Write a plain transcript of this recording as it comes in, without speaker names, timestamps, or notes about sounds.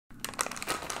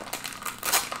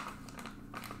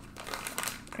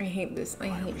I hate this. I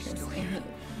hate this.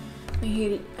 I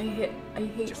hate it. I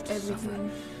hate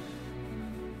everything.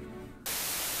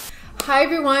 Hi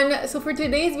everyone, so for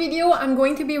today's video I'm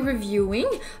going to be reviewing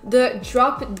the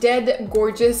Drop Dead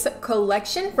Gorgeous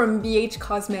collection from BH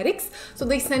Cosmetics. So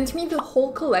they sent me the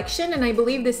whole collection and I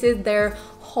believe this is their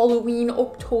Halloween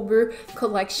October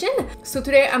collection. So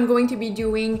today I'm going to be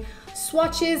doing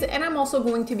swatches and I'm also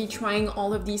going to be trying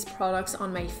all of these products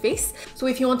on my face. So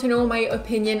if you want to know my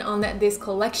opinion on this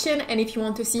collection and if you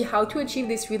want to see how to achieve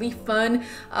this really fun,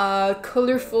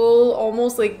 colorful,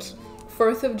 almost like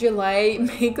 4th of July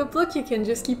makeup look, you can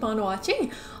just keep on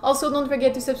watching. Also, don't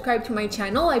forget to subscribe to my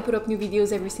channel. I put up new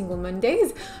videos every single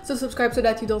Mondays, so subscribe so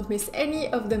that you don't miss any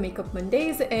of the makeup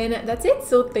Mondays. And that's it.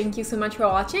 So thank you so much for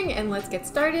watching and let's get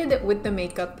started with the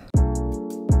makeup.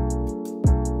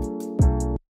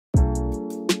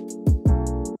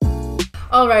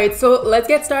 Alright, so let's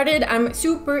get started. I'm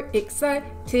super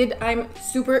excited.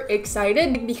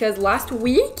 Because last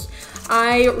week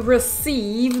I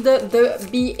received the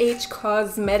BH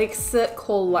Cosmetics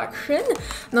collection.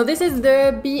 Now this is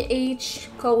the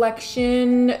BH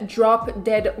collection Drop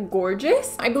Dead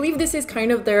Gorgeous. I believe this is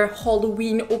kind of their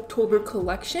Halloween October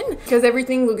collection because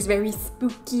everything looks very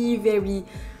spooky, very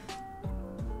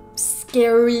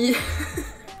scary.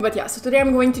 But yeah, so today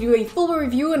I'm going to do a full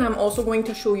review and I'm also going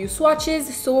to show you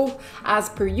swatches. So as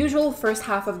per usual, first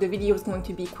half of the video is going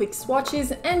to be quick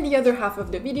swatches and the other half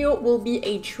of the video will be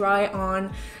a try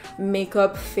on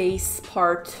makeup face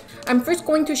part. I'm first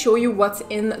going to show you what's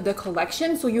in the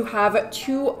collection. So you have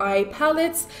 2 eye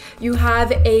palettes. You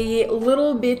have a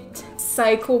Lil'bit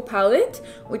Psycho palette,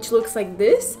 which looks like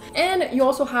this. And you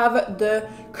also have the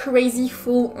Crazy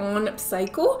Full On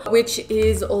Psycho, which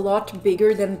is a lot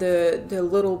bigger than the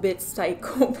Lil'bit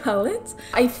Psycho palette.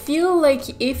 I feel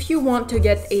like if you want to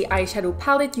get a eyeshadow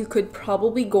palette, you could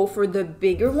probably go for the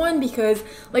bigger one because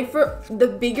like for the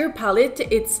bigger palette,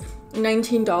 it's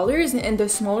 $19 and the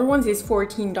smaller ones is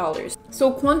 $14.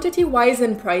 So quantity wise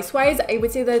and price wise, I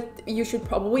would say that you should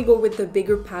probably go with the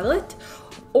bigger palette.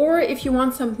 Or if you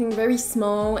want something very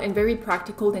small and very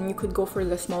practical, then you could go for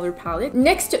the smaller palette.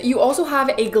 Next, you also have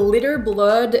a glitter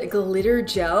blood glitter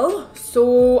gel.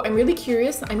 So I'm really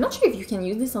curious. I'm not sure if you can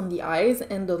use this on the eyes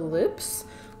and the lips.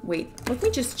 Wait, let me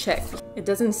just check. It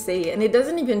doesn't say, and it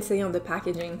doesn't even say on the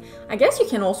packaging. I guess you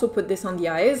can also put this on the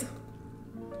eyes.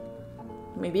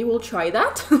 Maybe we'll try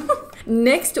that.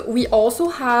 Next, we also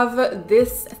have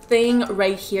this thing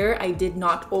right here. I did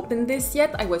not open this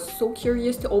yet. I was so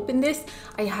curious to open this.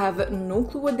 I have no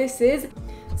clue what this is.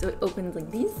 So it opens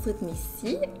like this. Let me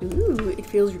see. Ooh, it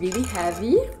feels really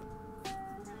heavy.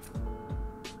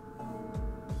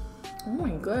 Oh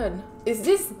my god. Is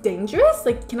this dangerous?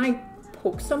 Like, can I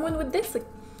poke someone with this? Like,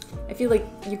 I feel like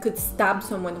you could stab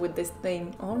someone with this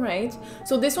thing. All right.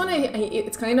 So this one,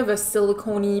 it's kind of a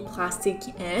silicone-y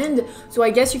plastic end. So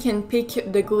I guess you can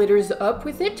pick the glitters up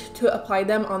with it to apply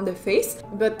them on the face.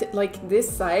 But like this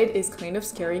side is kind of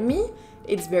scaring me.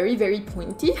 It's very, very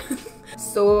pointy.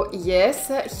 So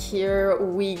yes, here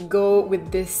we go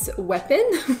with this weapon.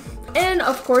 And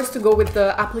of course, to go with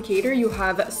the applicator, you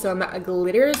have some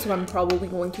glitter. So I'm probably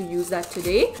going to use that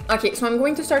today. Okay, so I'm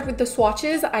going to start with the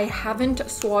swatches. I haven't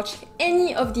swatched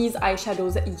any of these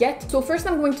eyeshadows yet. So first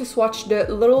I'm going to swatch the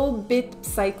Lil'bit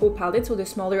Psycho palette, so the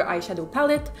smaller eyeshadow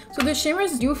palette. So the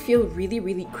shimmers do feel really,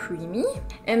 really creamy.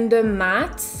 And the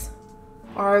mattes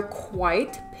are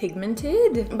quite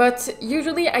pigmented, but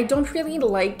usually I don't really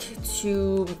like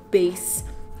to base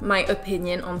my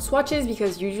opinion on swatches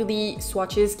because usually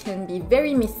swatches can be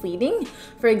very misleading.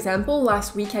 For example,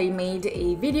 last week I made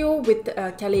a video with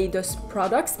Kaleidos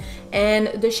products and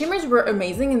the shimmers were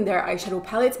amazing in their eyeshadow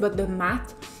palettes, but the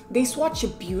matte, they swatch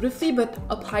beautifully, but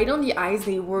applied on the eyes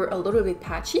they were a little bit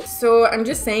patchy. So I'm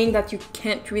just saying that you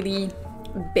can't really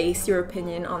base your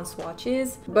opinion on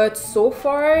swatches, but so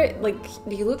far like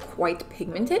they look quite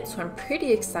pigmented, so I'm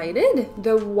pretty excited.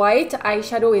 The white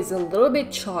eyeshadow is a little bit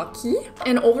chalky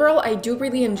and overall I do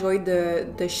really enjoy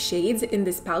the shades in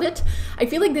this palette. I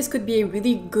feel like this could be a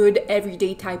really good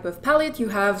everyday type of palette. You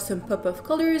have some pop of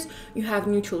colors, you have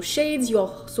neutral shades, you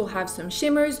also have some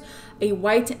shimmers, a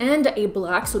white and a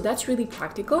black, so that's really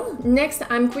practical. Next,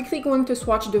 I'm quickly going to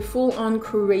swatch the Full On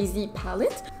Crazy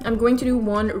palette. I'm going to do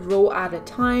one row at a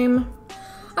time.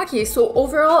 Okay, so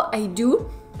overall, I do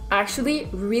actually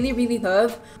really, really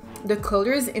love the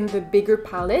colors in the bigger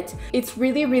palette. It's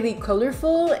really, really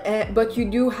colorful, but you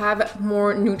do have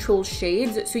more neutral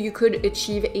shades, so you could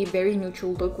achieve a very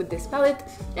neutral look with this palette,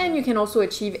 and you can also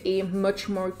achieve a much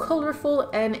more colorful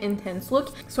and intense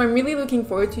look. So I'm really looking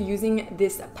forward to using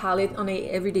this palette on a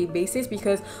everyday basis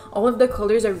because all of the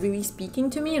colors are really speaking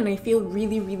to me, and I feel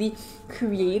really, really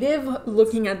creative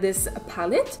looking at this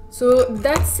palette. So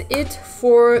that's it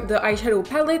for the eyeshadow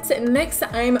palettes. Next,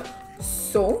 I'm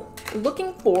so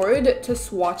looking forward to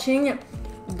swatching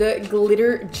the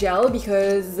glitter gel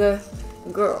because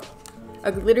girl,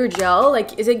 a glitter gel,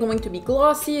 like, is it going to be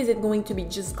glossy? Is it going to be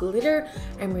just glitter?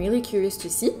 I'm really curious to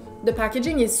see. The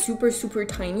packaging is super, super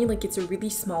tiny, like it's a really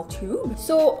small tube.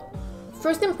 So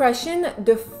first impression,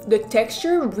 the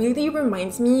texture really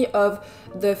reminds me of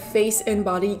the face and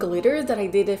body glitters that I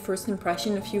did at first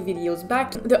impression a few videos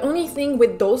back. The only thing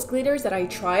with those glitters that I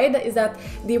tried is that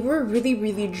they were really,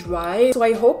 really dry. So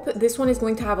I hope this one is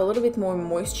going to have a little bit more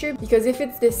moisture, because if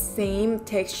it's the same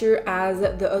texture as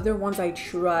the other ones I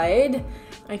tried,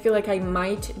 I feel like I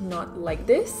might not like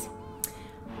this.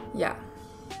 Yeah.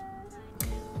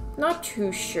 Not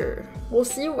too sure. We'll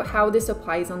see how this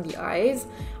applies on the eyes.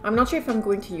 I'm not sure if I'm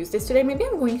going to use this today. Maybe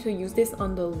I'm going to use this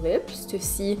on the lips to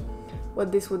see what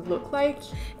this would look like.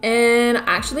 And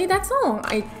actually that's all.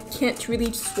 I can't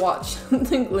really swatch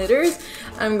the glitters.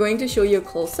 I'm going to show you a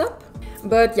close-up.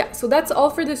 But yeah, so that's all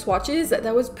for the swatches.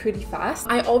 That was pretty fast.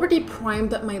 I already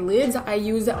primed my lids. I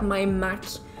used my MAC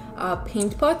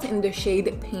paint pot in the shade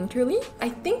Painterly. I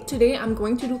think today I'm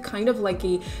going to do kind of like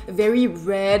a very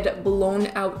red blown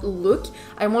out look.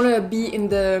 I want to be in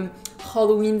the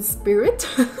Halloween spirit.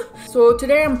 So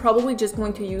today I'm probably just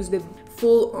going to use the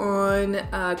full-on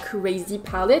crazy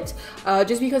palette,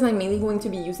 just because I'm mainly going to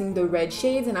be using the red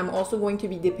shades, and I'm also going to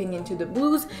be dipping into the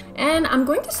blues. And I'm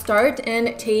going to start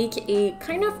and take a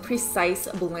kind of precise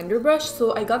blender brush.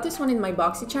 So I got this one in my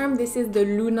BoxyCharm. This is the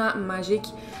Luna Magic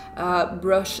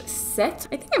brush set.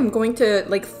 I think I'm going to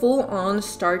like full-on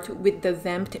start with the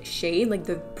vamped shade, like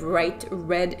the bright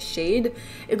red shade.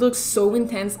 It looks so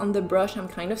intense on the brush, I'm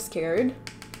kind of scared.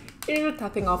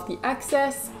 Tapping off the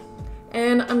excess.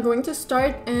 And I'm going to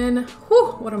start and,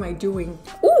 whew, what am I doing?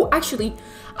 Oh, actually,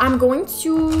 I'm going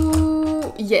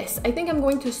to, yes, I think I'm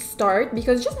going to start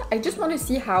because I just want to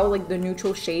see how like the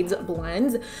neutral shades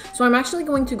blend. So I'm actually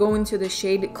going to go into the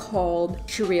shade called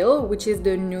Trill, which is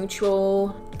the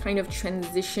neutral kind of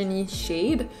transition-y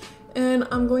shade. And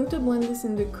I'm going to blend this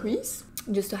in the crease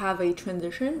just to have a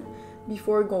transition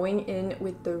before going in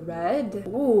with the red.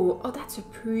 Ooh, oh, that's a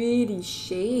pretty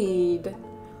shade.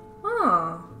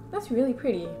 Ah. That's really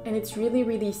pretty, and it's really,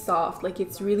 really soft, like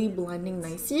it's really blending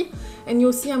nicely. And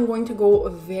you'll see I'm going to go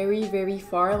very, very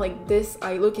far. Like this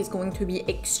eye look is going to be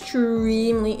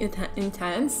extremely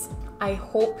intense. I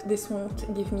hope this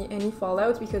won't give me any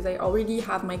fallout because I already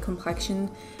have my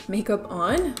complexion makeup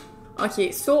on.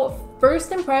 Okay, so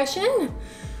first impression,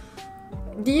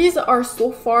 these are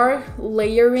so far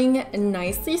layering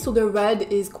nicely. So the red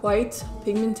is quite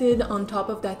pigmented on top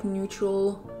of that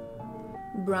neutral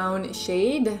brown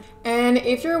shade. And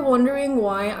if you're wondering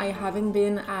why I haven't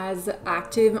been as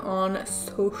active on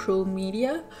social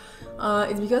media,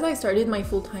 it's because I started my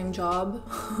full-time job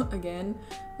again,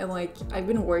 and like I've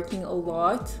been working a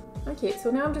lot. Okay,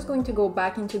 so now I'm just going to go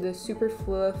back into the super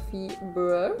fluffy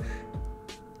brush.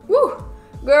 Woo!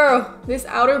 Girl, this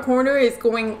outer corner is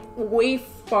going way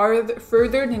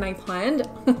further than I planned.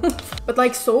 But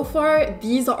like so far,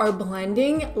 these are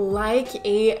blending like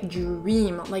a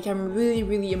dream. Like I'm really,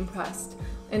 really impressed.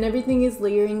 And everything is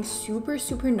layering super,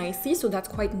 super nicely, so that's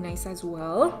quite nice as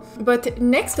well. But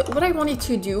next, what I wanted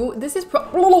to do, this is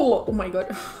oh my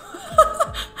god.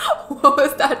 What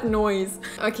was that noise?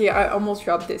 Okay, I almost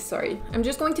dropped this, sorry. I'm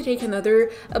just going to take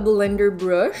another blender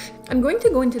brush. I'm going to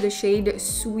go into the shade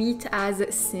Sweet as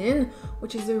Sin,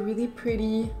 which is a really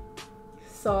pretty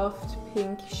soft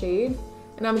pink shade.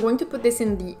 And I'm going to put this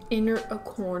in the inner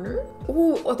corner.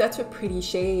 Ooh, oh, that's a pretty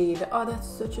shade. Oh, that's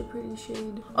such a pretty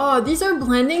shade. Oh, these are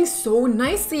blending so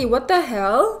nicely. What the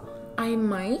hell? I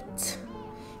might,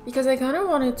 because I kind of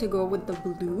wanted to go with the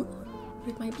blue.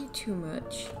 It might be too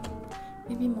much.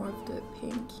 Maybe more of the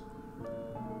pink.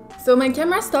 So my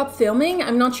camera stopped filming.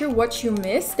 I'm not sure what you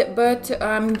missed, but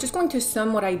I'm just going to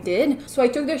sum what I did. So I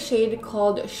took the shade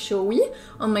called Showy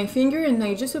on my finger and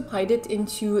I just applied it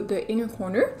into the inner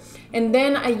corner. And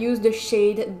then I used the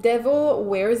shade Devil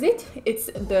Wears It. It's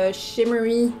the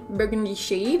shimmery burgundy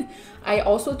shade. I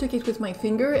also took it with my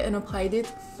finger and applied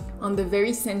it on the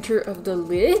very center of the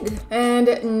lid.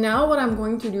 And now what I'm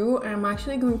going to do, I'm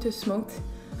actually going to smoke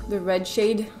the red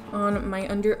shade on my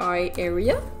under eye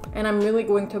area. And I'm really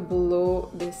going to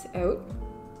blow this out.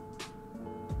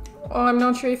 Oh, I'm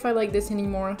not sure if I like this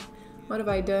anymore. What have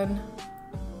I done?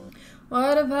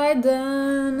 What have I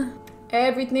done?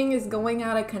 Everything is going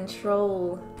out of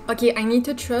control. Okay, I need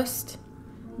to trust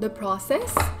the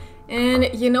process.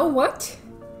 And you know what?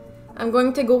 I'm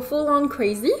going to go full on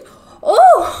crazy.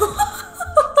 Oh!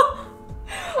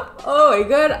 Oh my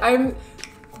god,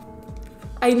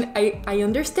 I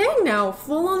understand now.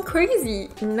 Full on crazy.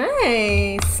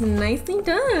 Nice. Nicely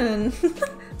done.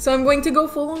 So I'm going to go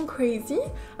full on crazy.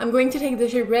 I'm going to take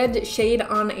the red shade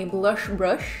on a blush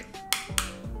brush.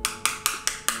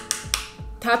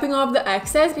 Tapping off the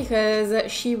excess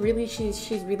because she's really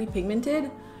pigmented.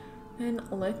 And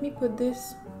let me put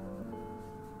this.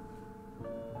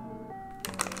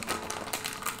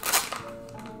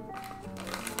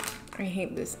 I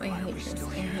hate this. I hate this.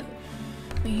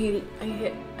 I hate it.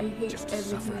 I hate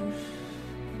everything.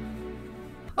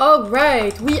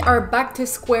 Alright, we are back to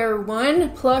square one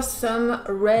plus some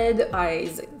red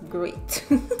eyes. Great.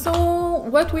 So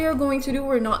what we are going to do,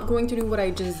 we're not going to do what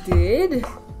I just did.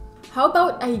 How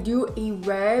about I do a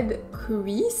red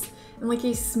crease and like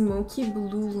a smoky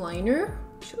blue liner?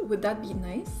 Would that be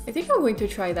nice? I think I'm going to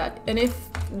try that. And if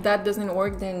that doesn't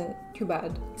work, then too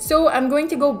bad. So I'm going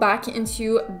to go back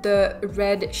into the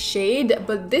red shade,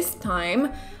 but this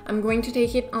time I'm going to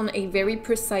take it on a very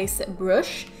precise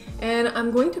brush and I'm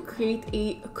going to create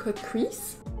a cut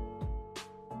crease.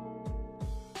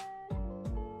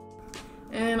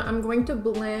 And I'm going to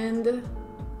blend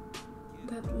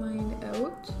that line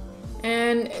out.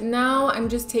 And now I'm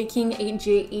just taking a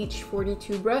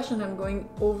JH42 brush and I'm going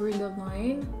over the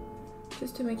line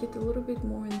just to make it a little bit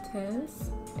more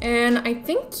intense. And I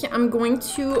think I'm going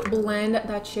to blend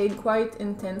that shade quite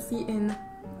intensely in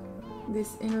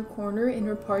this inner corner,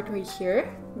 inner part right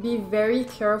here. Be very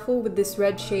careful with this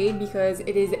red shade because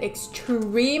it is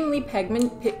extremely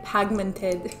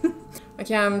pigmented.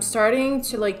 Okay, I'm starting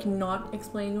to like not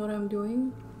explain what I'm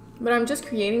doing. But I'm just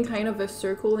creating kind of a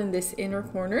circle in this inner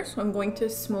corner. So I'm going to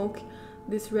smoke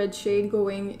this red shade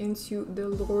going into the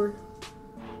lower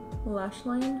lash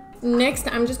line. Next,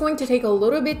 I'm just going to take a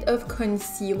little bit of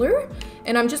concealer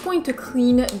and I'm just going to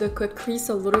clean the cut crease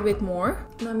a little bit more.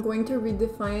 And I'm going to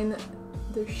redefine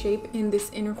the shape in this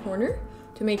inner corner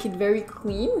to make it very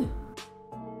clean.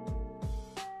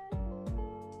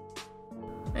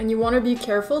 And you want to be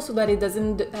careful so that it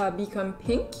doesn't become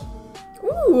pink.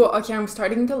 Ooh, okay, I'm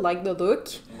starting to like the look.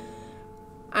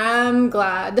 I'm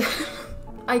glad.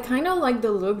 I kind of like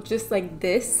the look just like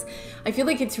this. I feel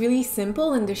like it's really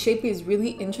simple and the shape is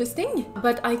really interesting.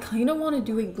 But I kind of want to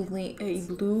do a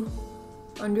blue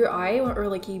under eye or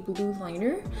like a blue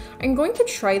liner. I'm going to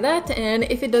try that, and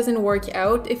if it doesn't work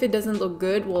out, if it doesn't look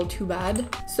good, well, too bad.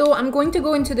 So I'm going to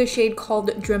go into the shade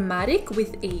called Dramatic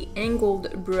with a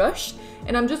angled brush,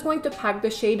 and I'm just going to pack the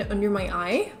shade under my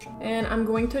eye and I'm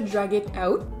going to drag it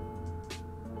out.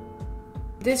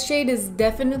 This shade is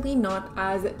definitely not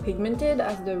as pigmented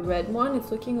as the red one.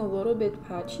 It's looking a little bit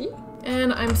patchy.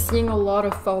 And I'm seeing a lot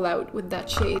of fallout with that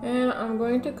shade. And I'm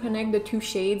going to connect the two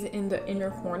shades in the inner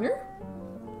corner.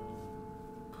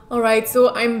 Alright,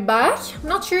 so I'm back. I'm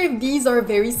not sure if these are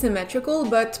very symmetrical,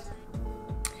 but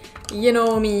you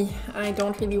know me. I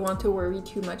don't really want to worry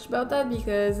too much about that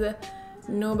because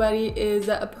nobody is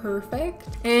perfect.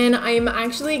 And I'm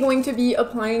actually going to be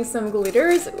applying some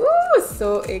glitters. Ooh,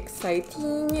 so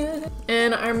exciting.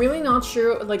 And I'm really not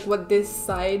sure like what this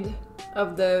side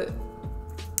of the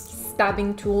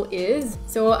stabbing tool is.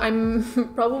 So I'm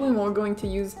probably more going to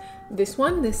use this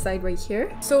one, this side right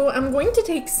here. So I'm going to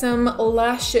take some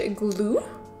lash glue.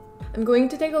 I'm going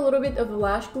to take a little bit of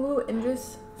lash glue and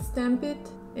just stamp it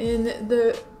in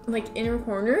the like inner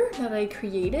corner that I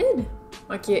created.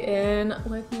 Okay, and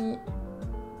let me...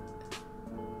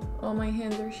 Oh, my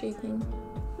hands are shaking.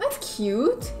 That's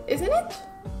cute, isn't it?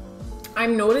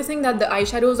 I'm noticing that the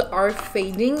eyeshadows are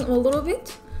fading a little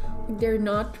bit. They're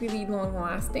not really long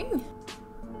lasting.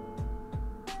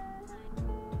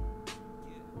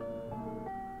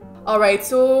 Alright,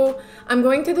 so I'm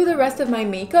going to do the rest of my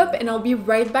makeup and I'll be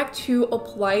right back to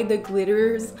apply the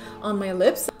glitters on my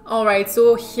lips. Alright,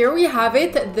 so here we have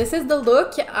it. This is the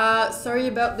look. Sorry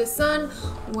about the sun.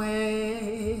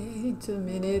 Wait a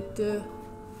minute.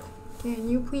 Can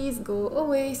you please go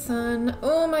away, sun?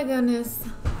 Oh my goodness.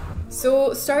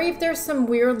 So sorry if there's some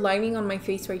weird lighting on my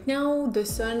face right now. The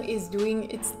sun is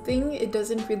doing its thing. It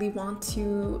doesn't really want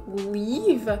to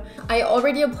leave. I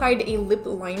already applied a lip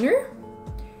liner.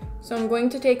 So I'm going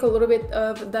to take a little bit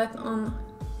of that on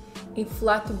a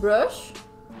flat brush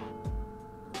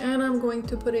and I'm going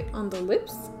to put it on the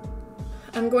lips.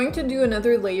 I'm going to do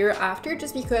another layer after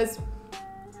just because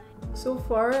so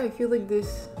far I feel like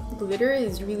this glitter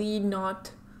is really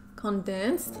not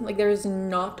condensed. Like there's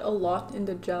not a lot in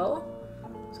the gel.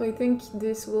 So I think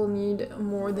this will need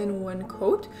more than one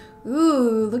coat.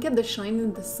 Ooh, look at the shine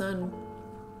in the sun.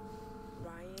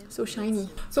 So shiny.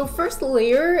 So first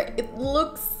layer, it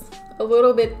looks a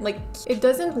little bit like, it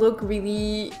doesn't look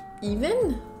really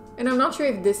even. And I'm not sure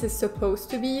if this is supposed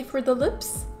to be for the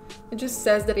lips. It just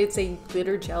says that it's a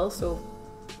glitter gel, so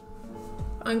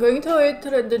I'm going to let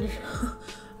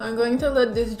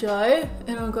this dry,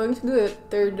 and I'm going to do a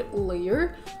third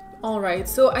layer. Alright,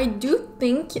 so I do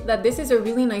think that this is a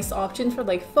really nice option for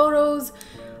like photos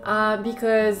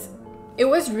because it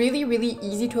was really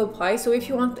easy to apply. So if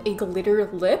you want a glitter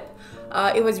lip,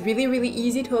 it was really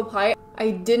easy to apply.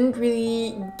 I didn't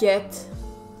really get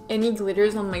any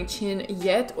glitters on my chin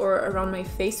yet or around my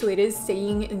face, so it is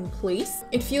staying in place.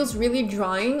 It feels really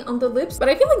drying on the lips, but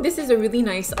I feel like this is a really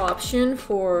nice option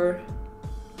for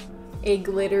a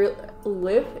glitter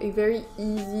lip, a very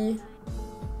easy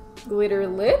glitter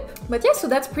lip. But yeah, so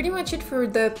that's pretty much it for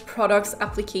the product's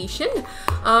application.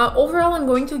 Overall, I'm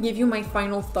going to give you my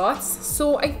final thoughts.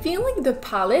 So I feel like the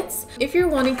palettes, if you're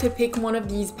wanting to pick one of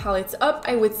these palettes up,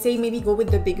 I would say maybe go with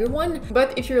the bigger one.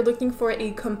 But if you're looking for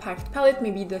a compact palette,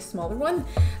 maybe the smaller one,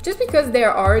 just because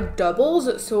there are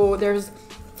doubles. So there's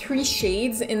 3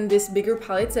 shades in this bigger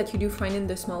palettes that you do find in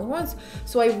the smaller ones,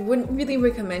 so I wouldn't really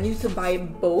recommend you to buy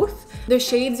both. The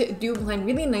shades do blend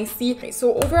really nicely,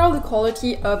 so overall the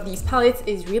quality of these palettes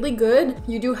is really good.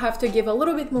 You do have to give a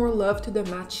little bit more love to the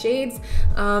matte shades,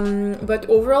 but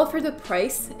overall for the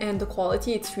price and the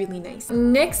quality, it's really nice.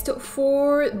 Next,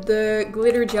 for the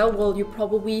glitter gel, well, you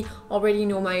probably already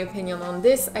know my opinion on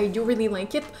this. I do really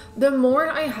like it. The more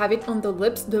I have it on the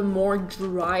lips, the more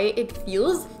dry it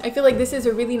feels. I feel like this is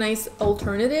a really nice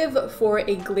alternative for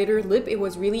a glitter lip. It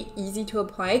was really easy to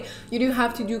apply. You do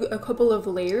have to do a couple of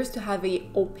layers to have a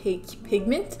opaque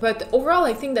pigment, but overall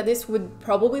I think that this would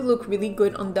probably look really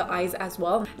good on the eyes as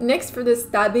well. Next, for the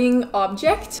stabbing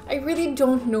object, I really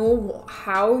don't know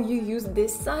how you use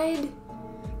this side.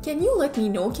 Can you let me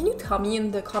know? Can you tell me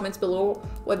in the comments below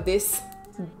what this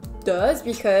does,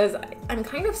 because I'm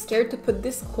kind of scared to put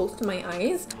this close to my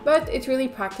eyes, but it's really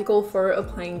practical for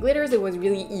applying glitters. It was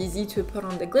really easy to put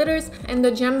on the glitters, and the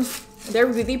gems, they're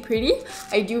really pretty.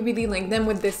 I do really like them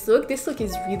with this look. This look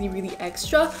is really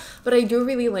extra, but I do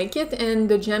really like it, and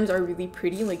the gems are really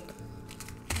pretty. Like,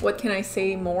 what can I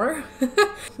say more?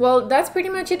 Well, that's pretty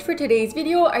much it for today's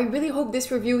video. I really hope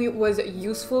this review was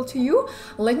useful to you.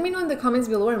 Let me know in the comments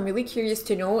below. I'm really curious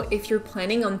to know if you're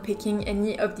planning on picking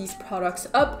any of these products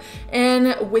up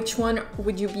and which one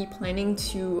would you be planning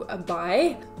to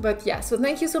buy. But yeah, so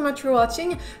thank you so much for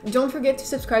watching. Don't forget to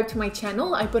subscribe to my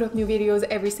channel. I put up new videos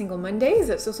every single Mondays,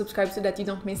 so subscribe so that you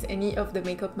don't miss any of the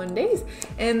Makeup Mondays.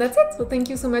 And that's it. So thank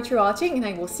you so much for watching, and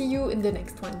I will see you in the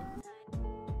next one.